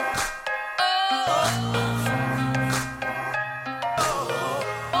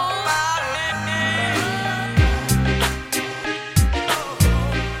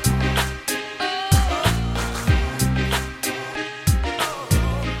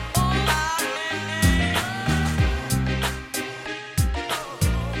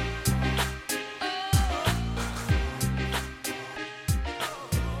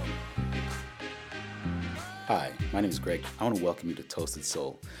Hi, my name is Greg. I want to welcome you to Toasted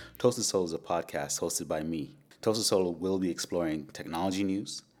Soul. Toasted Soul is a podcast hosted by me. Toasted Soul will be exploring technology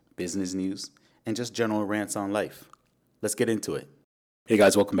news, business news, and just general rants on life. Let's get into it. Hey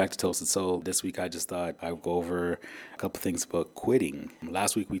guys, welcome back to Toasted Soul. This week I just thought I would go over a couple things about quitting.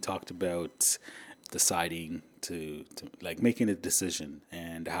 Last week we talked about deciding to making a decision,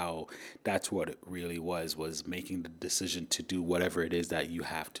 and how that's what it really was making the decision to do whatever it is that you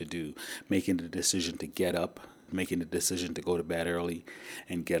have to do, making the decision to get up, making the decision to go to bed early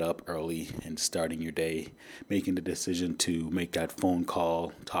and get up early and starting your day, making the decision to make that phone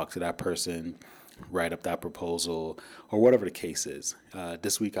call, talk to that person, write up that proposal, or whatever the case is.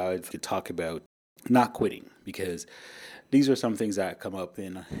 This week I could talk about not quitting, because these are some things that come up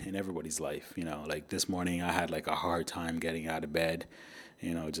in everybody's life. Like this morning I had a hard time getting out of bed,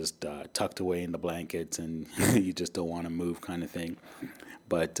 just tucked away in the blankets, and you just don't want to move kind of thing.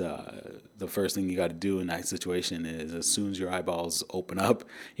 But the first thing you got to do in that situation is, as soon as your eyeballs open up,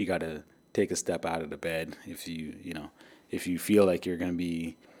 you got to take a step out of the bed. If you feel like you're going to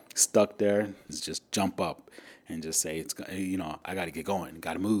be stuck there, just jump up and just say, I got to get going,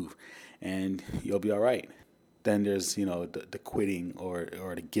 got to move, and you'll be all right. Then there's, the quitting or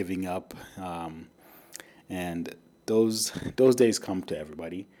the giving up. And those days come to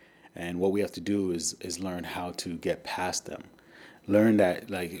everybody. And what we have to do is learn how to get past them. Learn that,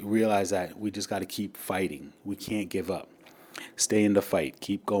 realize that we just got to keep fighting. We can't give up. Stay in the fight.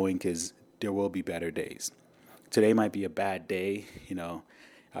 Keep going, because there will be better days. Today might be a bad day.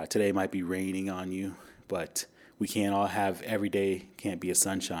 Today might be raining on you, but we can't all have every day can't be a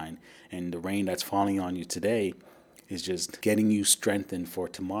sunshine. And the rain that's falling on you today is just getting you strengthened for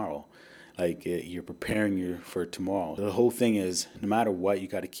tomorrow. You're preparing you for tomorrow. The whole thing is, no matter what, you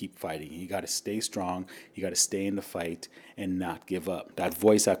got to keep fighting. You got to stay strong. You got to stay in the fight and not give up. That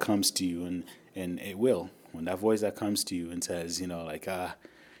voice that comes to you, and it will. When that voice that comes to you and says,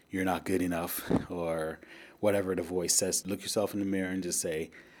 you're not good enough, or whatever the voice says, look yourself in the mirror and just say,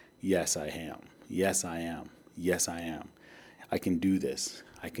 yes, I am. Yes, I am. Yes, I am. I can do this.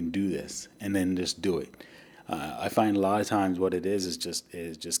 I can do this. And then just do it. I find a lot of times what it is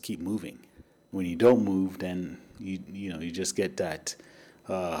just keep moving. When you don't move, then you just get that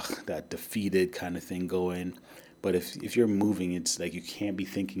defeated kind of thing going. But if you're moving, it's like you can't be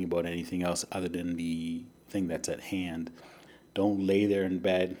thinking about anything else other than the thing that's at hand. Don't lay there in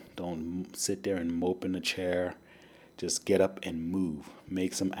bed. Don't sit there and mope in a chair. Just get up and move.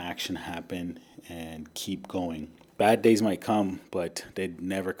 Make some action happen and keep going. Bad days might come, but they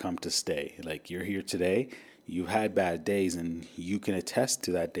never come to stay. You're here today. You've had bad days, and you can attest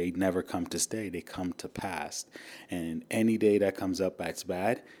to that. They never come to stay. They come to pass. And any day that comes up that's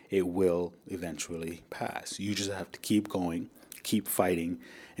bad, it will eventually pass. You just have to keep going, keep fighting,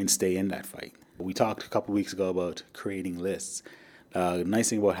 and stay in that fight. We talked a couple weeks ago about creating lists. The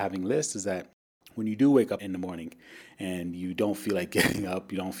nice thing about having lists is that when you do wake up in the morning and you don't feel like getting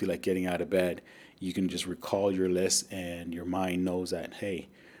up, you don't feel like getting out of bed, you can just recall your list, and your mind knows that, hey,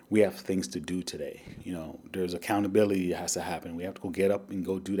 we have things to do today. There's accountability that has to happen. We have to go get up and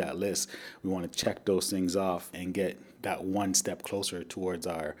go do that list. We want to check those things off and get that one step closer towards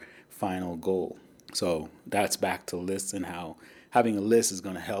our final goal. So that's back to lists, and how having a list is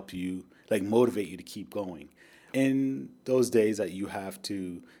going to help you, motivate you to keep going. In those days that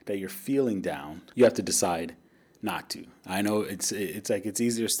you're feeling down, you have to decide not to. I know it's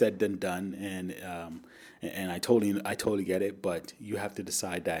easier said than done, and I totally get it, but you have to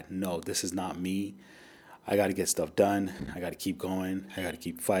decide that, no, this is not me. I got to get stuff done. I got to keep going. I got to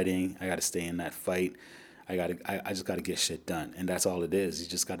keep fighting. I got to stay in that fight. I just got to get shit done. And that's all it is. You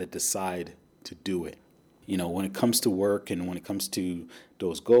just got to decide to do it. When it comes to work and when it comes to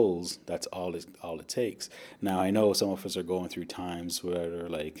those goals, that's all it takes. Now, I know some of us are going through times where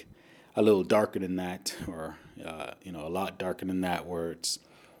they're a little darker than that, or a lot darker than that, where it's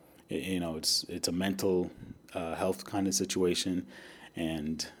a mental health kind of situation.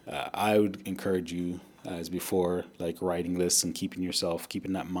 And I would encourage you, as before, writing lists and keeping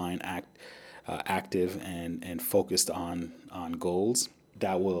that mind active and focused on goals.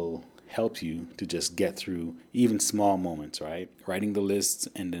 That will help you to just get through even small moments, right? Writing the lists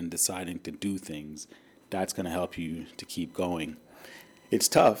and then deciding to do things, that's going to help you to keep going. It's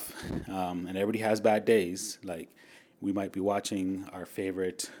tough, and everybody has bad days. Like, we might be watching our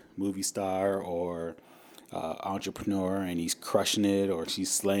favorite movie star or entrepreneur, and he's crushing it or she's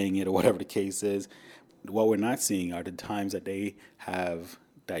slaying it or whatever the case is. What we're not seeing are the times that they have,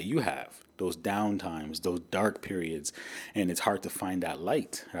 that you have, those down times, those dark periods, and it's hard to find that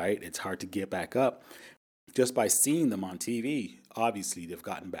light, right? It's hard to get back up. Just by seeing them on TV, obviously they've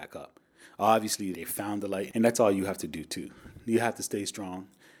gotten back up. Obviously they found the light, and that's all you have to do too. You have to stay strong.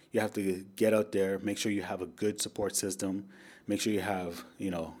 You have to get out there, make sure you have a good support system, make sure you have,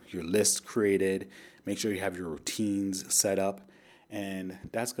 your list created, make sure you have your routines set up, and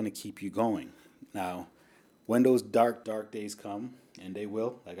that's going to keep you going. Now, when those dark days come, and they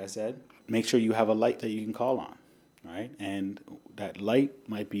will, like I said, make sure you have a light that you can call on, right? And that light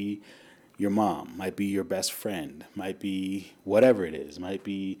might be your mom, might be your best friend, might be whatever it is, might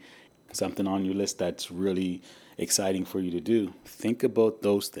be something on your list that's really exciting for you to do. Think about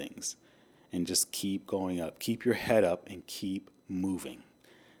those things and just keep going up. Keep your head up and keep moving.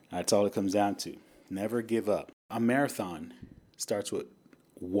 That's all it comes down to. Never give up. A marathon starts with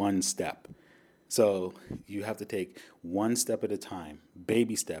one step. So you have to take one step at a time.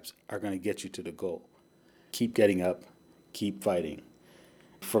 Baby steps are going to get you to the goal. Keep getting up. Keep fighting.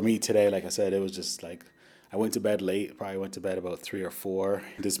 For me today, like I said, it was just like I went to bed late. Probably went to bed about 3 or 4.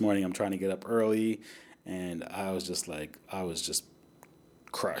 This morning I'm trying to get up early, and I was just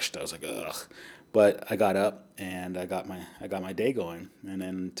crushed. I was like, ugh. But I got up and I got my day going. And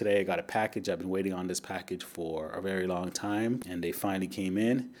then today I got a package. I've been waiting on this package for a very long time, and they finally came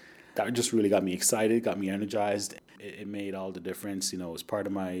in. That just really got me excited, got me energized. It made all the difference. It's part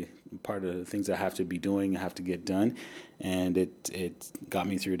of the things I have to be doing, I have to get done, and it got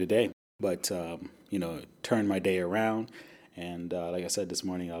me through the day. But it turned my day around, and like I said this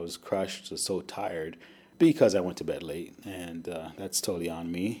morning, I was crushed, just so tired because I went to bed late, and that's totally on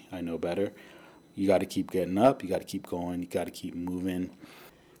me. I know better. You got to keep getting up. You got to keep going. You got to keep moving.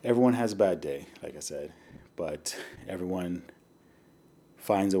 Everyone has a bad day, like I said, but everyone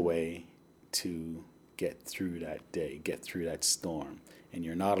finds a way to get through that day, get through that storm. And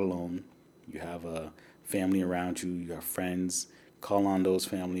you're not alone. You have a family around you. You have friends. Call on those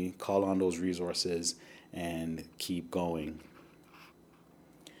family. Call on those resources and keep going.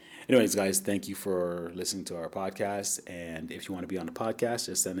 Anyways, guys, thank you for listening to our podcast. And if you want to be on the podcast,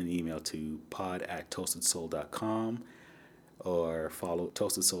 just send an email to pod@toastedsoul.com or follow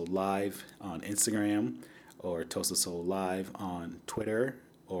Toasted Soul Live on Instagram or Toasted Soul Live on Twitter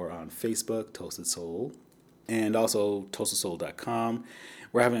or on Facebook, Toasted Soul, and also ToastedSoul.com.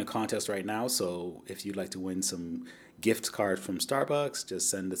 We're having a contest right now, so if you'd like to win some gift cards from Starbucks, just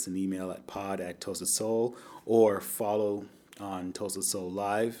send us an email at pod@ToastedSoul or follow on Toasted Soul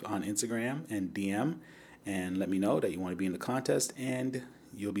Live on Instagram and DM and let me know that you want to be in the contest, and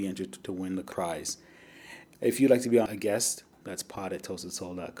you'll be entered to win the prize. If you'd like to be a guest, that's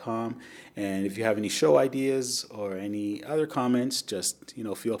pod@ToastedSoul.com. And if you have any show ideas or any other comments, just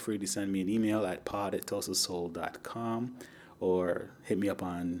feel free to send me an email at pod@ToastedSoul.com or hit me up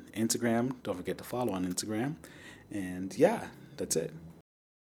on Instagram. Don't forget to follow on Instagram. And yeah, that's it.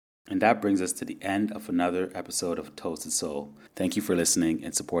 And that brings us to the end of another episode of Toasted Soul. Thank you for listening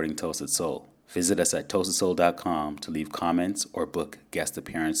and supporting Toasted Soul. Visit us at ToastedSoul.com to leave comments or book guest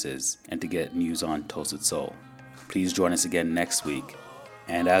appearances and to get news on Toasted Soul. Please join us again next week.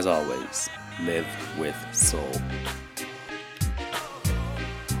 And as always, live with soul.